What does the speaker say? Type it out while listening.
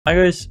Hi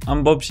guys,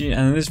 I'm Bobsy,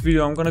 and in this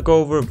video I'm gonna go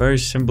over a very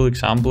simple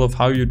example of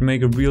how you'd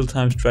make a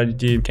real-time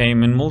strategy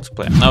game in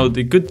multiplayer. Now,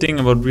 the good thing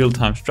about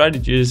real-time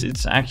strategy is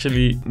it's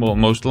actually, well,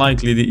 most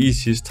likely the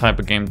easiest type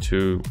of game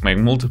to make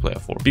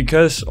multiplayer for,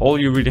 because all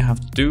you really have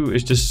to do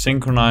is just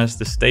synchronize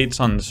the states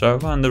on the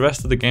server, and the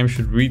rest of the game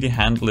should really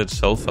handle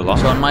itself a lot.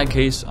 So in my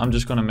case, I'm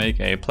just gonna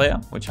make a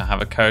player, which I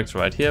have a character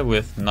right here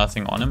with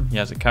nothing on him. He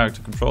has a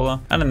character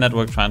controller and a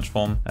network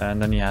transform, and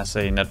then he has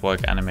a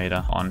network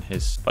animator on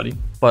his body.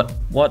 But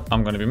what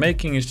I'm going to be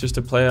making is just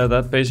a player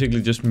that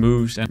basically just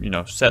moves and,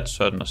 sets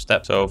certain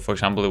steps. So for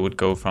example, it would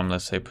go from,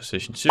 let's say,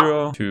 position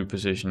 0 to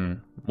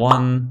position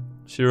 1,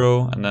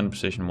 0, and then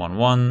position 1,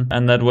 1.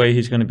 And that way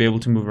he's going to be able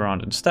to move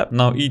around in step.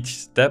 Now each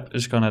step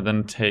is going to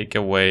then take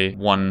away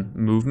one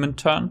movement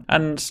turn,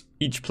 and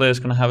each player is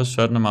going to have a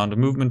certain amount of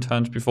movement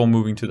turns before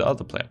moving to the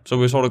other player. So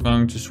we're sort of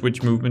going to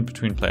switch movement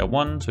between player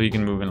 1, so he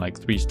can move in like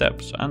 3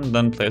 steps, and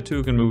then player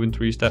 2 can move in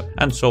 3 steps,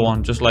 and so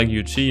on, just like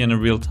you'd see in a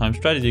real-time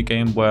strategy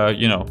game where,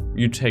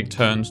 you take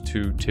turns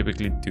to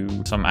typically do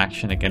some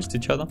action against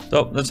each other.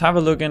 So let's have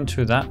a look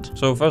into that.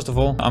 So first of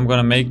all, I'm going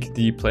to make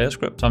the player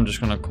script. So I'm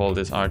just going to call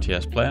this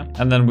RTS player,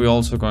 and then we're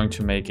also going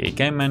to make a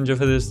game manager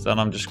for this that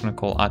I'm just going to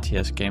call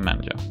RTS game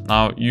manager.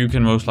 Now you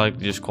can most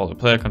likely just call the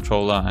player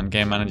controller and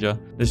game manager.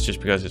 This is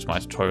just because it's my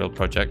tutorial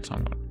project, so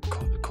I'm going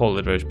to call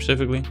it very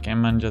specifically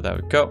game manager. There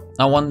we go.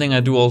 Now one thing I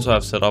do also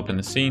have set up in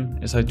the scene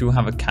is I do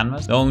have a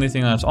canvas. The only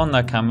thing that's on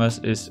that canvas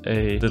is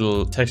a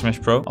little text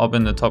mesh pro up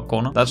in the top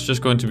corner. That's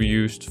just going to be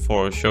used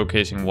for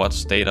showcasing what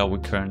state are we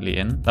currently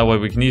in. That way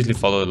we can easily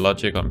follow the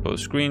logic on both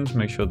screens,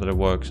 make sure that it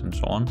works and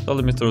so on. So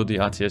let me throw the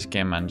RTS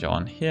game manager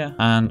on here,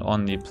 and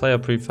on the player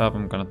prefab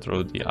I'm going to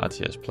throw the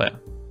RTS player.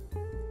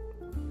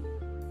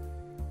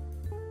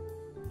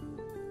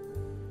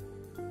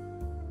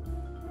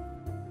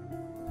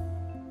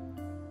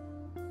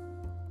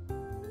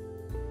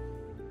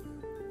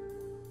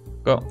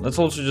 Go. Let's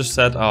also just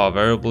set our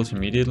variables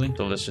immediately.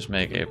 So let's just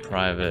make a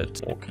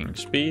private walking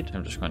speed.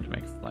 I'm just going to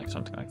make like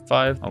something like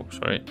 5. Oh,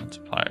 sorry. Let's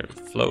apply a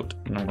float.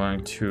 And I'm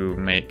going to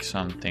make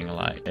something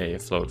like a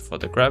float for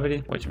the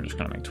gravity, which I'm just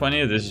going to make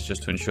 20. This is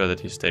just to ensure that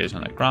he stays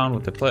on the ground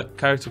with the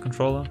character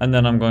controller. And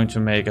then I'm going to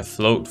make a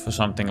float for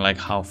something like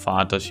how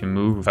far does he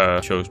move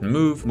per chosen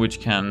move, which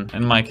can,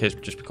 in my case,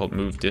 just be called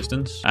move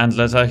distance. And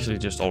let's actually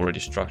just already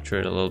structure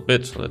it a little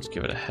bit. So let's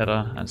give it a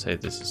header and say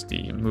this is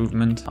the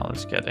movement. Now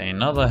let's get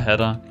another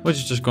header, which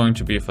is just going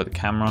to be for the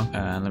camera.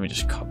 And let me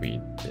just copy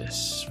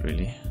this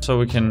really. So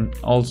we can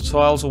also, so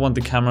I also want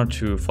the camera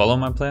to follow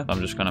my player.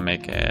 I'm just going to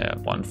make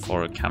one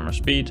for camera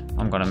speed.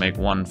 I'm going to make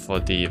one for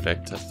the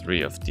vector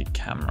 3 of the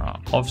camera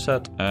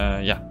offset.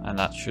 Yeah, and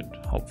that should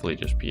hopefully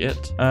just be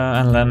it.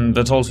 And then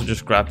let's also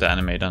just grab the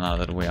animator now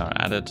that we are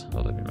at it.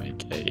 So let me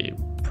make a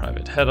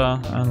private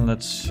header and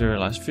let's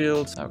serialize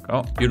fields. There we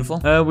go. Beautiful.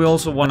 We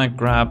also want to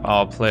grab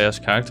our player's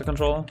character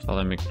controller. So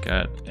let me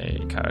get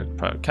a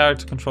private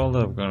character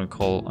controller. We're going to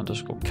call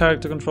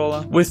 _character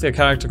controller. With the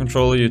character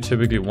controller, you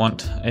typically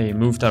want a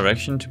move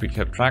direction to be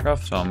kept track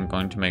of. So I'm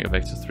going to make a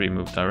vector 3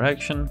 move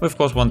direction. We of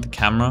course want the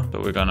camera,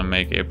 but we're going to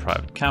make a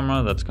private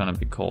camera that's going to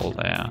be called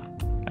a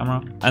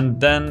camera. And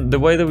then the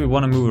way that we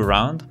want to move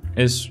around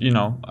is,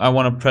 I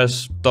want to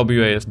press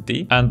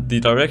WASD, and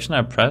the direction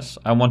I press,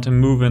 I want to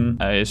move in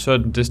a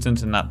certain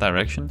distance in that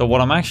direction. So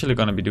what I'm actually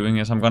going to be doing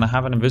is I'm going to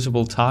have an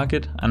invisible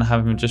target and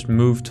have him just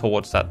move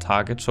towards that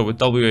target. So with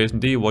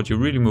WASD, what you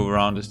really move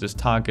around is this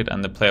target,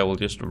 and the player will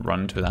just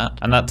run to that.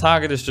 And that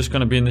target is just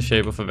going to be in the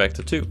shape of a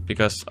vector 2,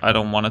 because I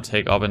don't want to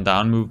take up and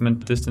down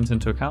movement distance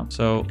into account.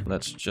 So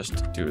let's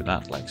just do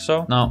that like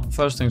so. Now,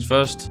 first things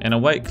first, in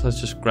awake,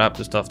 let's just grab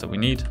the stuff that we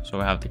need. So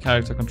we have the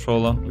character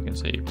controller. We can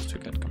say equals to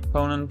get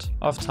component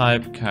of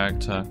type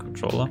character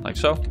controller like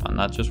so, and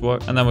that just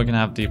worked. And then we can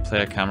have the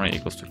player camera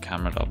equals to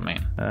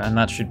camera.main, and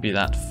that should be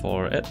that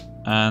for it.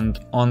 And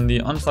on the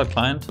onStart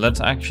client,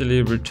 let's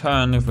actually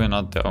return if we're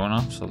not the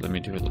owner. So let me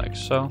do it like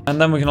so.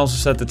 And then we can also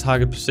set the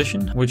target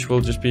position, which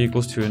will just be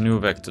equals to a new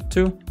vector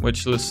 2,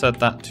 which let's set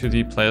that to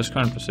the player's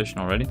current position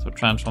already. So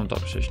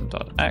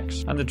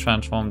transform.position.x and the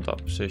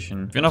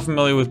transform.position. If you're not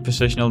familiar with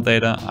positional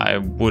data, I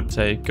would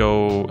say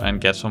go and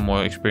get some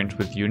more experience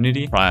with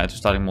Unity prior to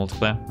starting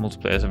multiplayer.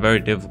 Multiplayer is a very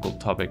difficult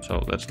topic,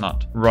 so let's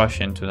not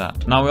rush into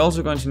that. Now we're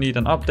also going to need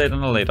an update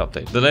and a late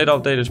update. The late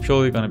update is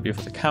purely going to be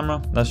for the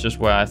camera. That's just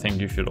where I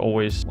think you should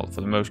always, well,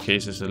 for the most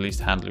cases at least,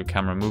 handle your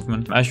camera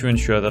movement as you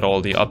ensure that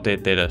all the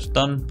update data is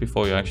done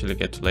before you actually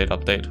get to late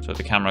update, so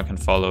the camera can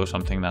follow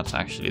something that's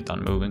actually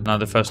done moving. Now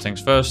the first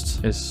things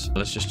first is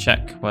let's just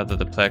check whether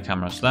the player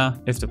camera is there.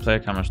 If the player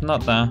camera is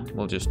not there,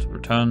 we'll just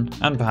return.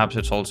 And perhaps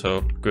it's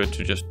also good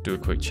to just do a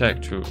quick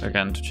check to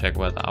check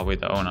whether are we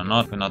the owner or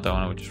not. If we're not the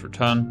owner, we just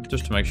return,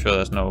 just to make sure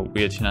there's no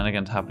weird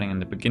shenanigans happening in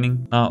the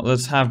beginning. Now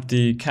let's have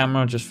the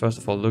camera just first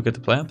of all look at the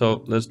player.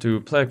 So let's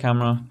do player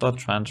camera dot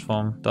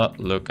transform dot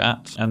look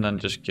at, and and then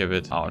just give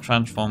it our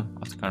transform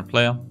of the current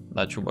player.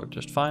 That should work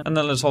just fine. And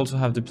then let's also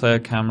have the player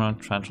camera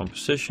transform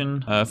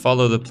position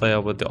follow the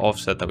player with the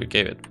offset that we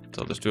gave it.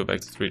 So let's do a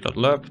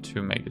vector3.lerp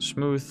to make it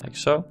smooth, like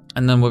so.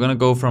 And then we're going to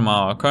go from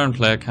our current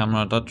player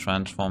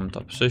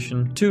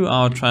camera.transform.position to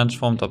our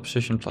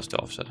transform.position plus the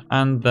offset.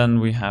 And then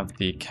we have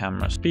the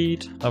camera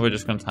speed that we're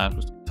just going to times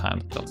with time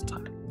delta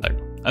time. There we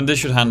go. And this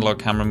should handle our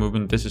camera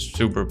movement. This is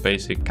super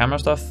basic camera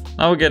stuff.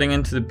 Now we're getting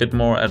into the bit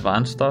more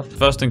advanced stuff.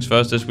 First things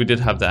first is we did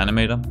have the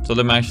animator. So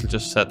let me actually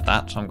just set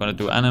that. So I'm going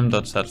to do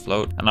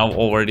anim.setFloat. And I've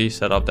already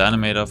set up the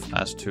animator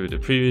as to the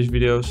previous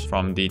videos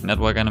from the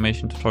network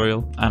animation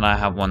tutorial. And I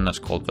have one that's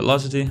called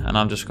velocity. And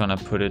I'm just going to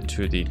put it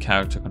to the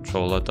character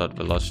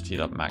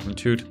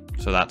controller.velocity.magnitude.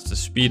 So that's the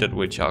speed at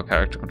which our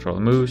character controller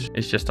moves.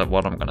 It's just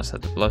what I'm going to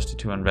set the velocity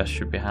to, and rest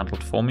should be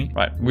handled for me.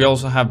 Right. We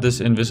also have this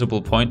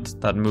invisible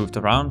point that moved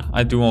around.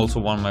 I do also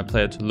want my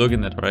player to look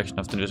in the direction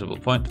of the invisible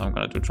point. So I'm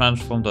going to do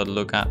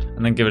transform.lookAt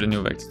and then give it a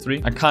new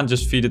vector3. I can't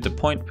just feed it the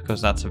point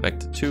because that's a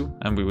vector2,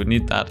 and we would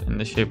need that in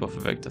the shape of a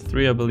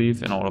vector3, I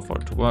believe, in order for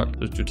it to work.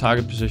 Let's do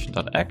target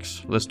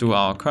position.x. Let's do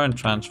our current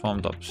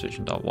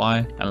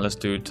transform.position.y, and let's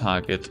do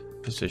target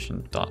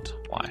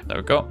position.y. There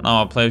we go. Now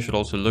our player should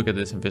also look at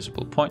this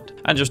invisible point.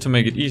 And just to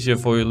make it easier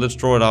for you, let's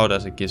draw it out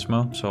as a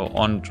gizmo. So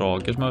on draw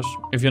gizmos.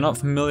 If you're not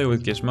familiar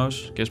with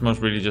gizmos, gizmos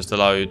really just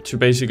allow you to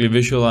basically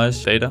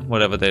visualize data,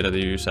 whatever data that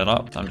you set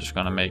up. I'm just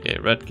going to make a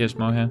red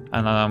gizmo here.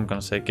 And then I'm going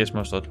to say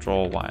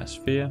gizmos.draw wire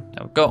sphere.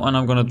 There we go. And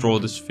I'm going to draw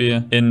the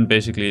sphere in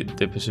basically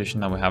the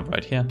position that we have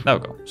right here. There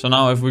we go. So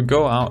now if we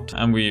go out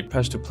and we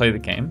press to play the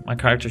game, my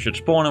character should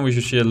spawn and we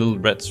should see a little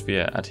red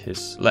sphere at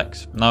his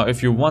legs. Now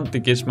if you want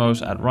the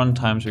gizmos at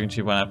runtime, so you can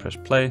see when I press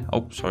play.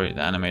 Oh, sorry, the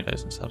animator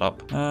isn't set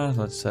up.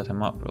 Let's set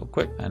him up real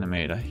quick.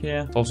 Animator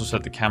here. Let's also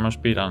set the camera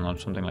speed, I don't know,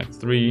 something like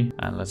 3.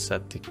 And let's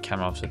set the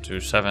camera offset to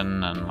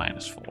 7 and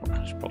 -4.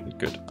 That's probably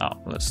good. Now,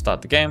 let's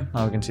start the game.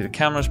 Now we can see the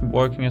camera's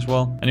working as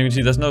well. And you can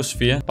see there's no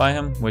sphere by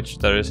him, which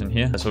there is in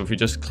here. So if you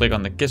just click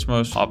on the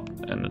gizmos up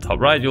in the top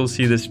right, you'll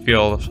see this sphere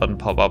all of a sudden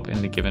pop up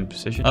in the given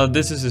position. Now,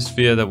 this is a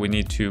sphere that we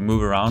need to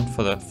move around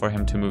for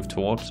him to move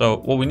towards. So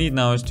what we need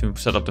now is to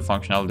set up the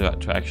functionality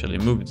to actually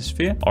move the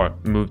sphere or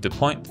move the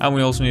point. And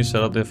we also need to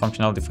set up the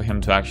functionality for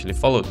him to actually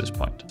follow this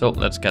point. So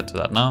let's get to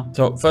that now.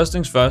 So first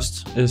things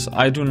first is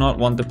I do not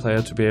want the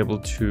player to be able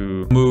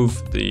to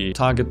move the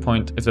target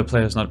point if the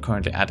player is not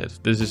currently at it.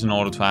 This is in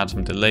order to add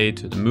some delay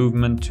to the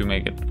movement to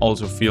make it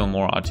also feel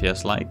more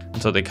RTS-like.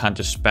 So they can't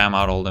just spam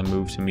out all their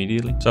moves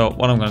immediately. So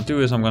what I'm going to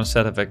do is I'm going to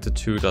set a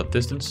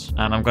vector2.distance,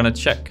 and I'm going to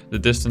check the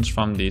distance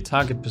from the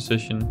target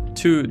position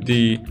to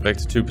the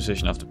vector2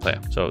 position of the player.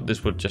 So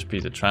this would just be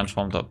the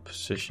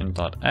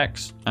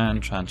transform.position.x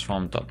and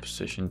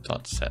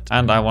transform.position.set.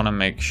 And I want to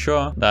make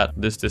sure that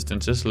this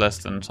distance is less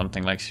than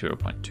something like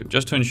 0.2,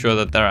 just to ensure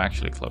that they're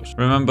actually close.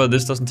 Remember,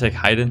 this doesn't take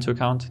height into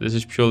account. This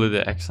is purely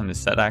the X and the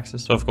Z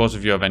axis. So of course,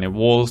 if you have any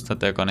walls that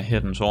they're going to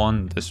hit and so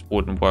on, this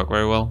wouldn't work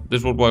very well.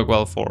 This would work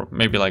well for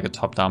maybe like a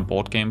top-down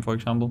board game, for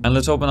example. And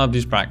let's open up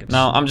these brackets.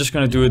 Now, I'm just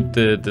going to do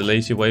it the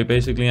lazy way,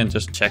 basically, and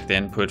just check the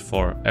input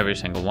for every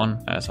single one.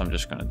 So I'm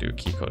just going to do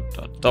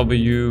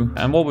keycode.w.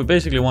 And what we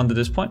basically want at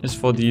this point is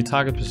for the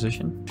target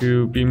position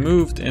to be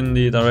moved in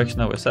the direction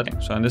that we're setting.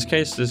 So in this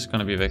case, this is going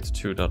to be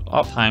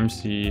vector2.up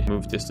times the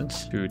move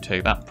distance to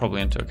take that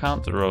probably into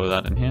account, to row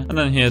that in here. And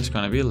then here it's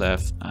going to be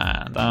left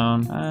and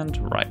down and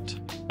right.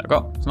 There we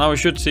go. So now we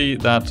should see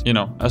that, you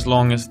know, as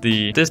long as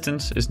the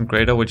distance isn't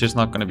greater, which is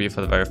not going to be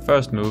for the very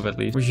first move at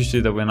least, we should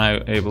see that we're now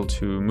able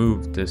to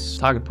move this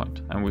target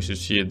point. And we should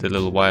see the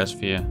little wire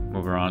sphere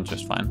move around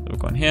just fine. So we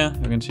go in here,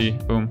 you can see,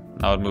 boom,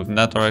 now it moved in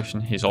that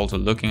direction. He's also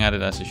looking at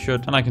it as he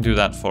should. And I can do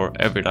that for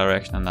every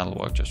direction and that'll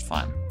work just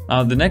fine.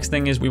 Now, the next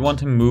thing is we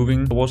want him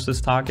moving towards this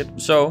target.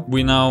 So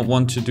we now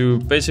want to do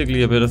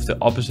basically a bit of the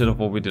opposite of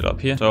what we did up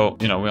here. So,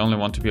 you know, we only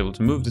want to be able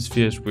to move the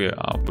sphere if we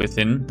are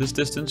within this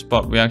distance,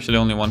 but we actually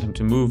only want him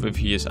to move if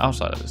he is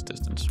outside of this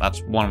distance.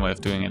 That's one way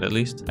of doing it, at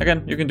least.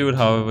 Again, you can do it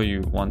however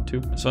you want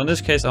to. So in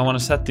this case, I want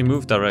to set the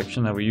move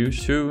direction that we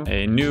use to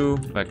a new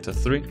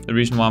vector3. The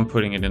reason why I'm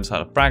putting it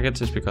inside of brackets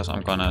is because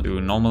I'm gonna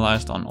do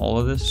normalized on all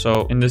of this.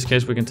 So in this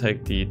case, we can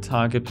take the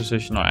target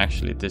position, or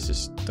actually this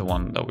is the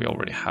one that we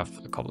already have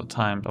a couple of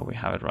times. We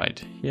have it right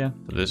here.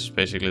 So this is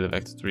basically the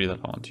vector3 that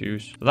I want to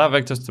use. So that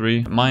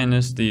vector3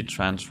 minus the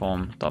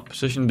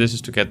transform.position. This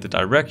is to get the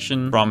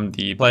direction from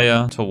the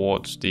player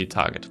towards the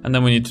target. And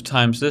then we need to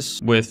times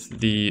this with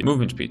the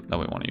movement speed that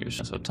we want to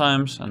use. So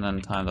times, and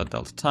then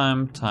time.delta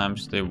time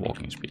times the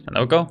walking speed. And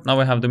there we go. Now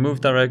we have the move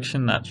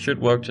direction. That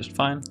should work just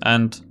fine.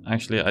 And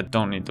actually, I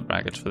don't need the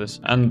brackets for this.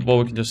 And what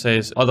we can just say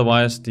is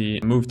otherwise the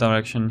move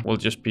direction will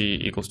just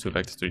be equals to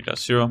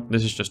vector3.0.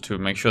 This is just to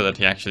make sure that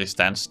he actually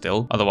stands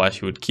still. Otherwise,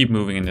 he would keep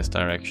moving in this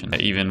direction,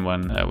 even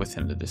when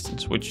within the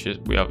distance, which is,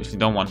 we obviously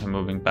don't want him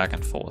moving back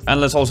and forth.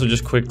 And let's also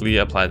just quickly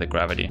apply the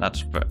gravity.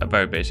 That's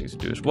very basic to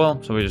do as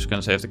well. So we're just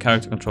going to say if the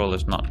character controller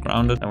is not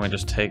grounded, then we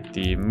just take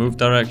the move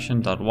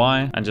direction dot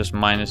y and just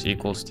minus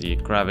equals the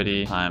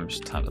gravity times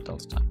time dot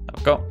delta time. There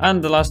we go.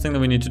 And the last thing that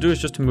we need to do is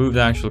just to move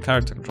the actual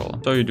character controller.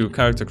 So you do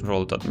character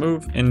controller dot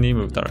move in the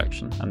move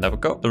direction, and there we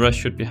go. The rest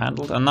should be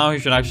handled. And now he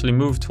should actually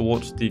move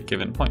towards the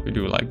given point. We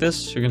do it like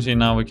this. You can see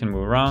now we can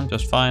move around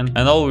just fine.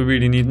 And all we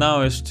really need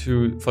now is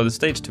for the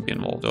states to be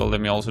involved. So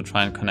let me also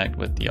try and connect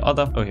with the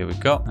other. Oh, here we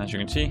go. As you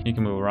can see, you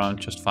can move around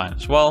just fine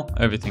as well.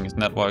 Everything is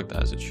networked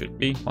as it should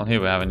be. Well,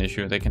 here we have an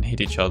issue. They can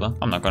hit each other.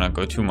 I'm not going to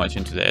go too much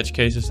into the edge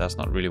cases. That's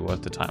not really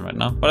worth the time right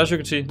now. But as you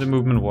can see, the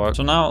movement works.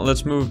 So now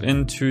let's move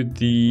into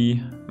the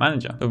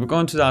manager. So we're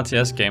going to the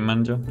RTS game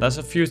manager. There's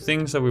a few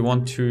things that we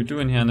want to do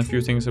in here and a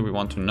few things that we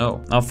want to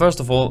know. Now, first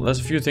of all, there's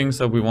a few things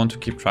that we want to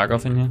keep track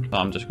of in here. So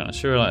I'm just going to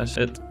serialize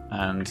it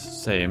and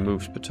say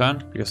moves per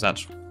turn, because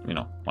that's, you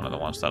know, one of the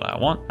ones that I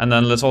want. And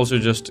then let's also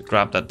just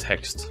grab that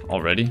text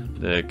already,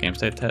 the game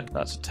state text.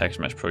 That's a text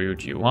mesh pro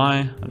GUI.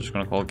 I'm just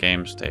going to call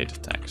game state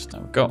text.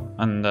 There we go.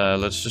 And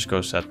let's just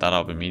go set that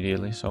up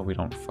immediately so we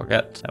don't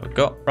forget. There we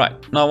go. Right.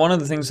 Now, one of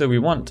the things that we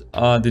want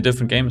are the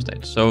different game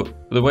states. So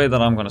the way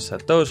that I'm going to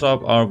set those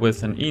up are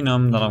with an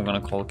enum that I'm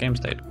going to call game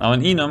state. Now,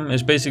 an enum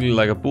is basically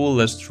like a bool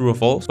that's true or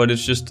false, but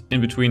it's just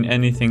in between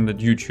anything that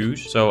you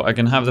choose. So I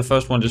can have the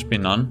first one just be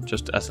none,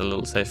 just as a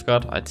little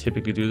safeguard. I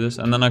typically do this.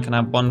 And then I can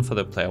have one for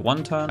the player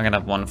 1 turn. I can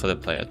have one for the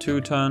player 2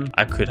 turn.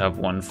 I could have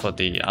one for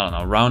the, I don't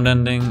know, round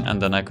ending.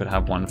 And then I could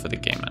have one for the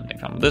game ending.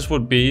 This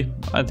would be,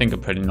 I think, a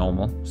pretty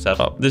normal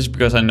setup. This is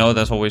because I know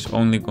there's always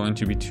only going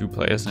to be 2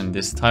 players in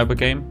this type of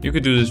game. You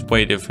could do this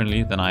way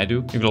differently than I do.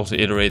 You could also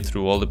iterate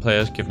through all the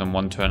players, give them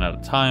 1 turn at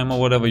a time or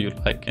whatever you'd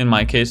like. In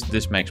my case,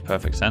 this makes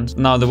perfect sense.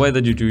 Now, the way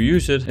that you do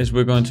use it is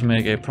we're going to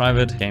make a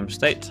private game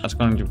state. That's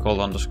going to be called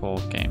underscore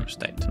game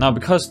state. Now,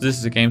 because this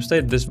is a game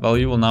state, this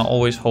value will now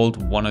always hold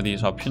one of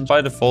these options.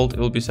 By default, it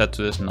will be set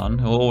to this none.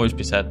 It will always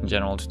be set in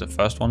general to the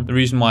first one. The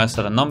reason why I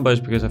set a number is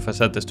because if I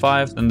set this to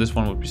 5, then this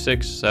one would be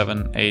 6,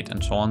 7, 8,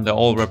 and so on. They're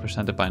all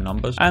represented by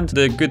numbers. And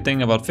the good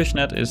thing about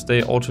FishNet is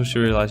they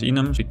auto-serialize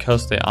enums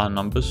because they are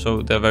numbers,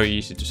 so they're very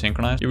easy to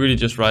synchronize. You really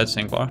just write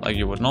sync var like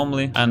you would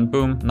normally, and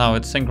boom, now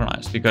it's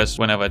synchronized, because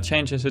whenever it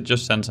changes, it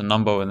just sends a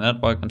number with the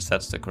network and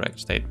sets the correct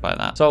state by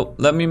that. So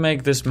let me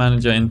make this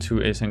manager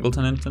into a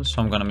singleton instance.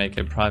 So I'm going to make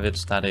a private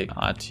static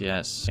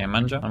RTS game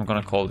manager. I'm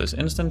going to call this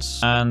instance,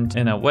 and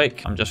in a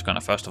wake, I'm just going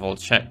to first of all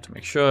check to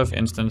make sure if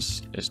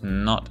instance is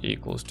not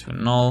equals to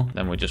null,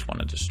 then we just want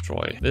to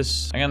destroy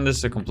this. Again, this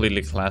is a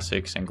completely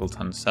classic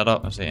singleton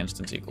setup. I say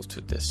instance equals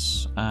to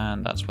this,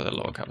 and that's with a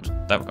lower capital.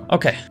 There we go.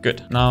 Okay,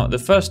 good. Now the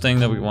first thing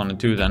that we want to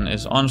do then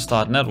is on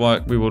start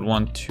network, we would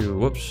want to,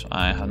 whoops,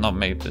 I have not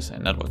made this a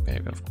network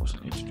behavior. Of course,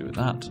 I need to do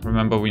that.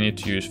 Remember, we need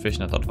to use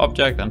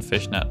fishnet.object and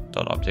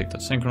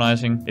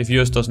fishnet.object.synchronizing. If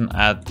yours doesn't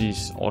add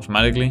these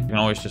automatically, you can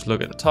always just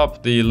look at the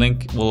top. The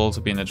link will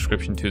also be in the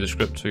description to the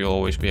script, so you'll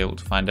always be able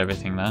to find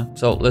everything there.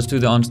 So let's do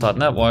the on start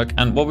network,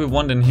 and what we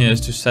want in here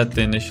is to set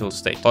the initial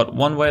state. But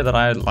one way that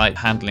I like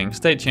handling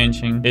state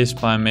changing is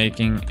by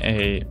making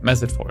a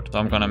method for it. So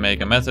I'm going to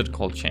make a method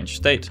called change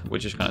state,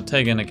 which is going to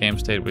take in a game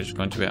state, which is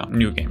going to be our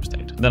new game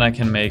state. Then I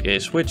can make a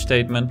switch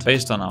statement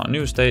based on our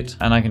new state,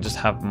 and I can just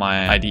have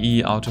my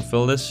IDE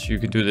autofill this. You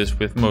could do this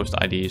with most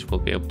IDEs, will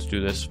be able to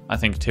do this. I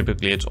think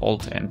typically it's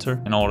alt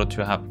enter in order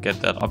to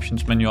get that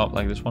options menu up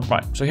like this one.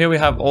 Right, so here we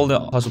have all the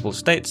possible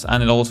states,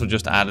 and it also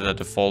just added a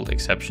default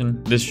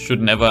exception. This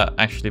should never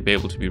actually be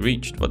able to be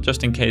reached, but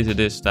just in case it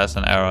is, that's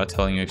an error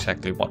telling you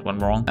exactly what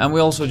went wrong. And we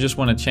also just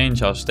want to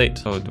change our state.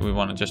 So we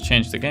want to just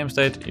change the game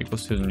state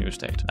equals to the new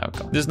state. There we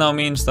go. This now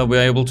means that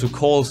we're able to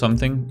call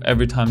something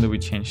every time that we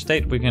change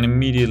state. We can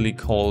immediately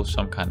call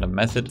some kind of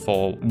method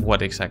for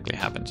what exactly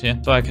happens here.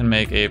 So I can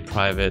make a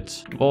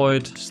private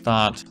void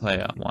start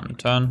player 1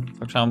 turn,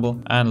 for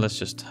example, and let's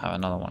just have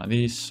another one of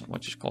these,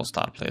 which is called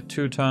start player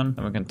 2 turn.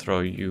 And we can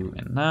throw you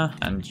in there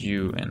and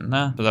you in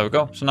there. So there we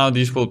go. So now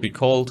these will be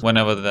called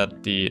whenever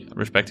that the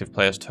respective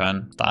player's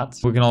turn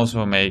starts. We can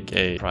also make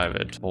a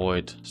private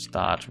void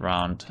start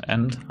round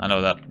end. I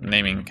know that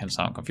naming can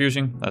sound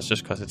confusing. That's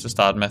just because it's a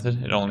start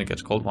method. It only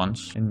gets called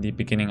once in the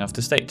beginning of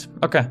the state.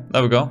 Okay,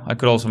 there we go. I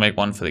could also make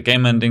one for the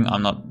game ending.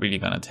 I'm not really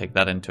going to take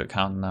that into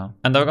account now.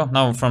 And there we go.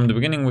 Now from the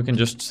beginning, we can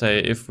just say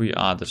if we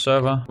are the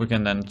server, we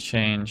can then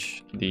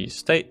change the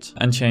state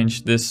and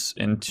change this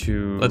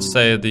into, let's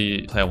say,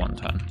 the player 1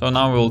 turn. So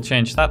now we'll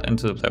change that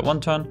into the player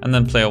 1 turn, and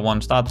then player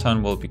 1 start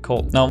turn will be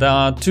called. Now there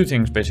are 2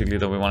 things basically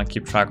that we want to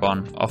keep track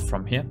of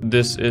from here.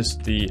 This is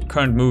the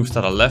current moves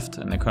that are left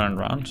in the current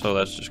round. So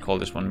let's just call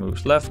this one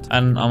moves left.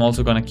 And I'm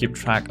also going to keep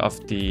track of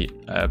the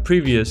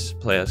previous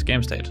player's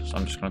game state. So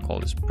I'm just going to call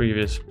this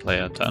previous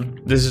player turn.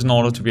 This is in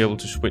order to be able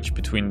to switch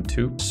between the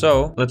 2.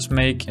 So let's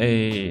make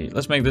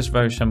this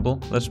very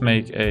simple. Let's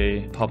make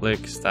a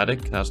public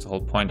static. That's the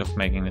whole point of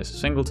making this a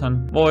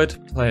singleton.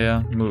 Void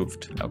player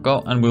moved. Now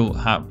go, and we'll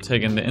have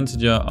taken the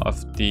integer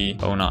of the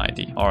owner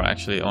ID, or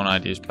actually owner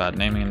ID is bad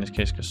naming in this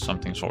case because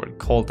something's already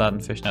called that in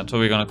FishNet. So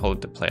we're going to call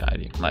it the player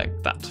ID like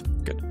that.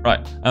 Good.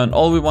 Right. And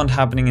all we want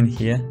happening in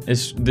here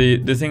is the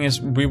thing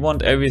is we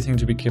want everything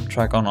to be kept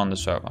track on the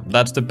server.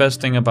 That's the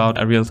best thing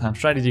about a real-time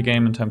strategy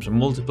game in terms of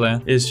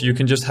multiplayer, is you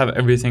can just have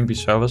everything be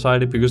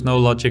server-sided because no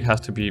logic has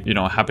to be, you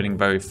know, happening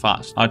very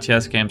fast.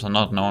 RTS games are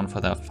not known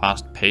for their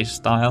fast-paced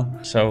style,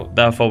 so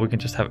therefore we can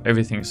just have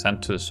everything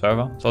sent to the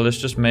server. So let's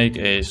just make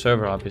a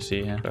server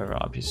RPC here, server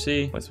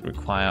RPC with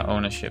require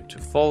ownership to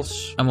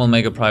false, and we'll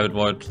make a private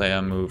void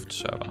player moved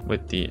server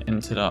with the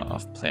integer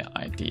of player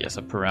ID as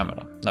a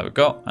parameter. There we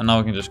go. And now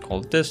we can just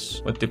call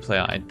this with the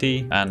player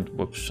ID, and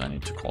whoops, I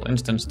need to call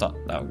instance dot.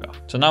 There we go.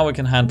 So now we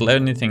can handle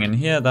anything in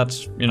here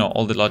that's, you know,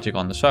 all the logic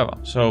on the server.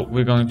 So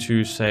we're going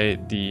to say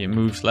the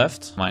moves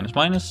left minus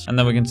minus, and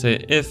then we can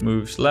say if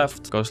moves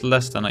left goes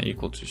less than or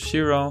equal to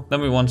 0,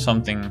 then we want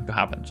something to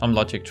happen, some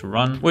logic to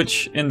run,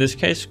 which in this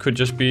case could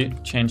just be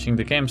changing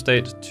the game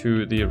state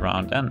to the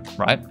round end,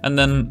 right? And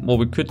then what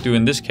we could do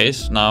in this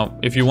case, now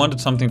if you wanted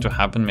something to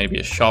happen, maybe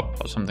a shop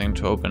or something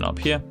to open up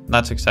here,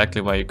 that's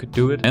exactly where you could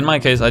do it. In my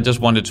case, I just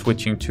wanted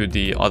switching to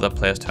the other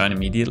player's turn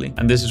immediately,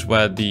 and this is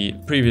where the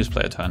previous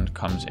player turn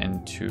comes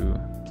into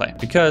play,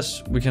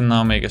 because we can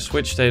now make a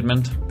switch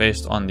statement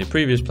based on the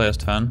previous player's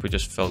turn. We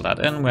just fill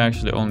that in. We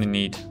actually only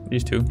need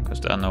these two because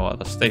there are no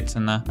other states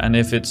in there. And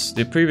if it's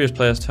the previous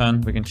player's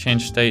turn, we can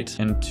change state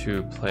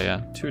into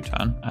player 2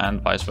 turn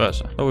and vice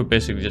versa. So we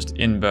basically just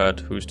invert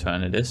whose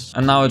turn it is.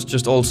 And now it's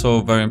just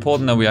also very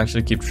important that we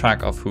actually keep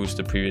track of who's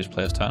the previous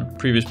player's turn.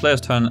 Previous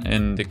player's turn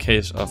in the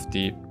case of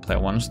the player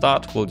 1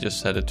 start, we'll just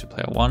set it to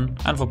player 1,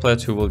 and for player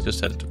 2 we'll just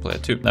set it to player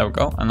 2. There we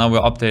go. And now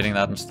we're updating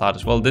that in start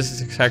as well. This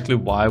is exactly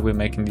why we're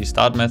making these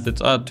start methods,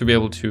 to be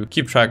able to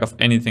keep track of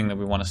anything that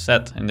we want to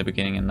set in the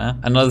beginning in there.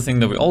 Another thing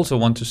that we also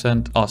want to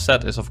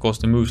set is of course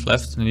the moves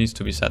left. It needs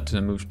to be set to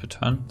the moves per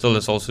turn. So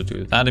let's also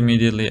do that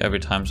immediately every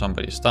time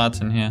somebody starts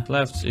in here.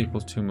 Left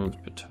equals 2 moves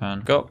per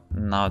turn. Go.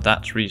 Now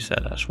that's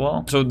reset as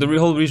well. So the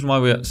whole reason why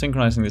we're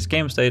synchronizing this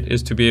game state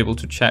is to be able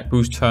to check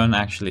whose turn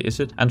actually is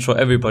it, and so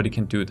everybody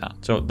can do that.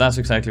 So that's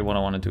exactly what I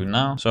want to do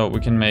now. So we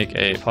can make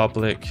a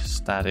public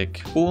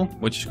static bool,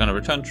 which is going to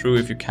return true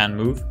if you can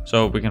move.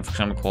 So we can, for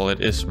example, call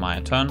it is my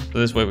turn. So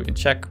this way we can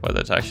check whether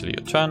it's actually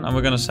your turn, and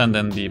we're going to send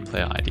in the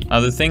player ID. Now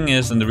the thing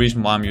is, and the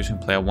reason why I'm using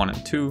player 1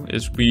 and 2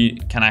 is we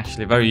can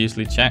actually very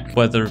easily check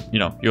whether, you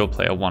know, you're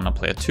player 1 or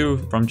player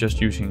 2 from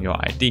just using your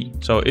ID.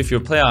 So if your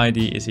player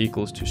ID is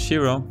equals to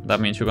 0, that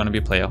means you're going to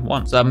be player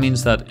 1. So that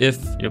means that if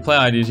your player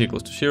ID is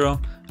equals to 0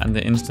 and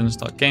the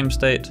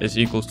instance.gameState is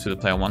equals to the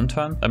player 1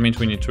 turn, that means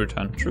we need to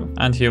return true.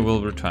 And here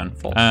we'll return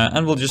false.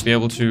 And we'll just be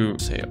able to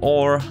say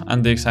or,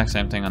 and the exact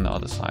same thing on the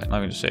other side.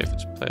 Now we just say if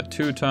it's player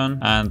 2 turn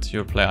and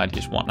your player ID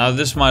is 1. Now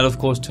this might of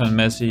course turn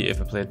messy if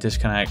a player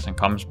disconnects and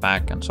comes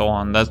back and so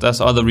on. That's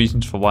other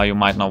reasons for why you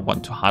might not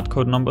want to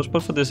hardcode numbers,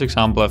 but for this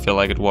example I feel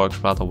like it works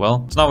rather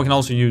well. So now we can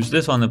also use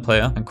this on the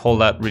player and call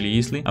that really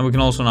easily. And we can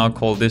also now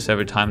call this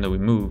every time that we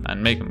move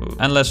and make a move.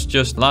 And let's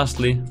just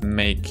lastly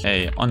make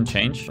a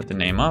onChange with the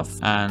name of,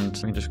 and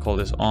we can just call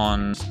this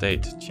on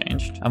state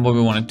changed. And what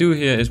we want to do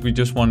here is we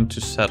just want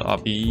to set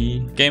up the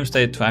game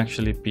state to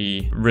actually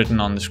be written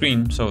on the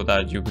screen so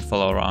that you could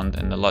follow around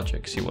in the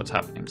logic, see what's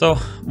happening. So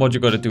what you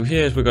got to do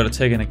here is we got to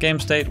take in a game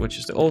state, which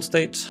is the old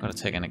state. Got to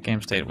take in a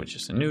game state, which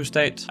is the new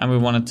state, and we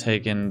want to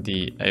take in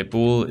a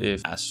bool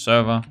if as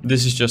server.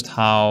 This is just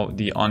how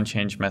the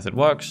onChange method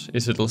works.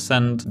 Is it'll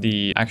send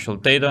the actual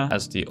data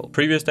as the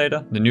previous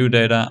data, the new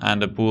data,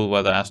 and a bool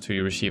whether as to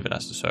you receive it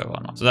as the server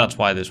or not. So that's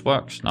why this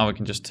works. Now we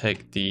can just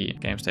take the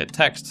game state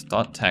text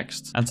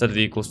and set it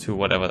equals to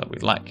whatever that we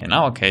like. In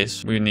our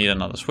case, we need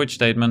another switch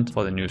statement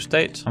for the new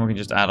state, and we can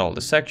just add all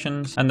the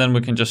sections, and then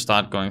we can just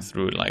start going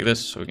through it like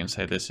this. So we can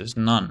say this is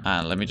none,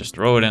 and let me just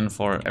throw it in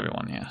for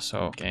everyone here.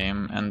 So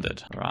game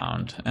ended,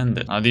 round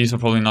ended. Now these are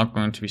probably not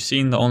going to be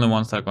seen. The only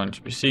ones that are going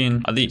to be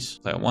seen are these: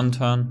 player 1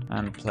 turn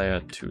and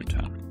player 2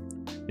 turn.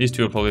 These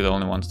two are probably the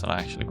only ones that are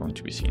actually going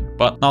to be seen.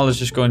 But now let's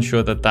just go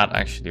ensure that that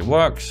actually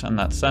works, and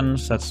that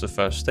sends, that's the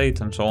first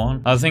state, and so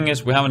on. Now the thing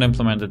is, we haven't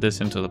implemented this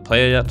into the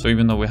player yet, so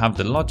even though we have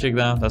the logic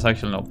there, there's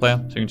actually no player.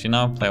 So you can see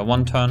now, player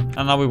 1 turn,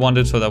 and now we want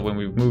it so that when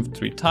we move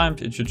 3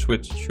 times, it should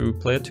switch to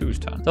player 2's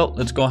turn. So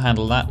let's go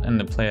handle that in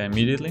the player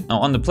immediately. Now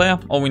on the player,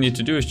 all we need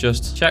to do is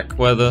just check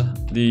whether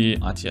the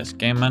RTS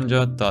game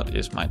manager dot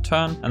is my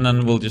turn, and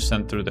then we'll just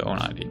send through the own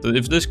ID. So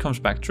if this comes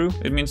back true,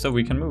 it means that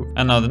we can move.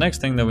 And now the next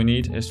thing that we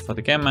need is for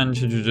the game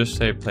manager to just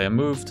say player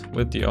moved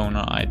with the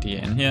owner ID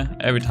in here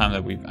every time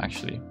that we've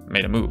actually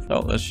made a move. So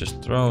let's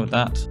just throw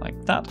that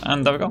like that,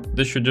 and there we go.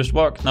 This should just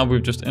work. Now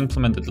we've just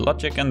implemented the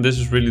logic, and this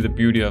is really the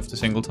beauty of the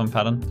singleton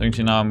pattern. So you can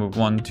see now I move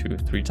 1, 2,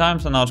 3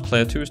 times, and now it's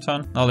player 2's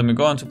turn. Now let me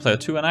go into player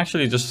 2 and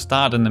actually just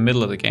start in the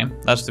middle of the game.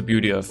 That's the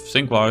beauty of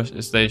sync bars,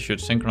 is they should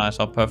synchronize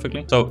up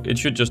perfectly. So it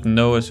should just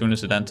know as soon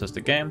as it enters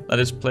the game that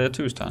it's player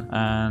 2's turn.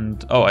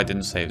 And oh, I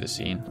didn't save the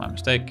scene, my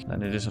mistake.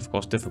 Then it is of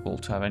course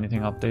difficult to have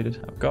anything updated.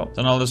 There we go.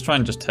 So now let's try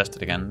and just test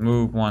it again. again,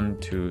 move 1,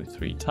 2,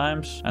 3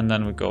 times, and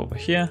then we go over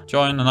here,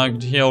 join, and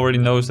now he already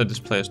knows that this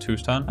player is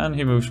 2's turn, and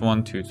he moves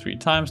 1, 2, 3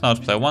 times. Now it's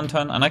player 1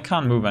 turn, and I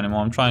can't move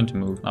anymore. I'm trying to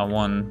move now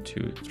 1,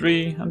 2,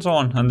 3, and so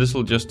on, and this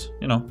will just,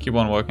 you know, keep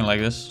on working like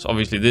this. It's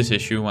obviously this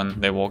issue when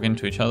they walk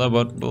into each other,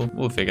 but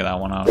we'll figure that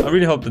one out. I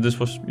really hope that this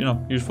was, you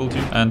know, useful to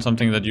you and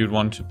something that you'd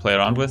want to play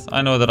around with.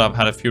 I know that I've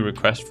had a few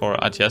requests for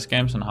RTS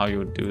games and how you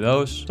would do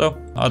those, so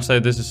I'd say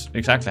this is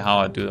exactly how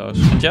I do those.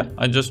 And yeah,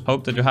 I just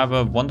hope that you have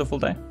a wonderful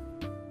day.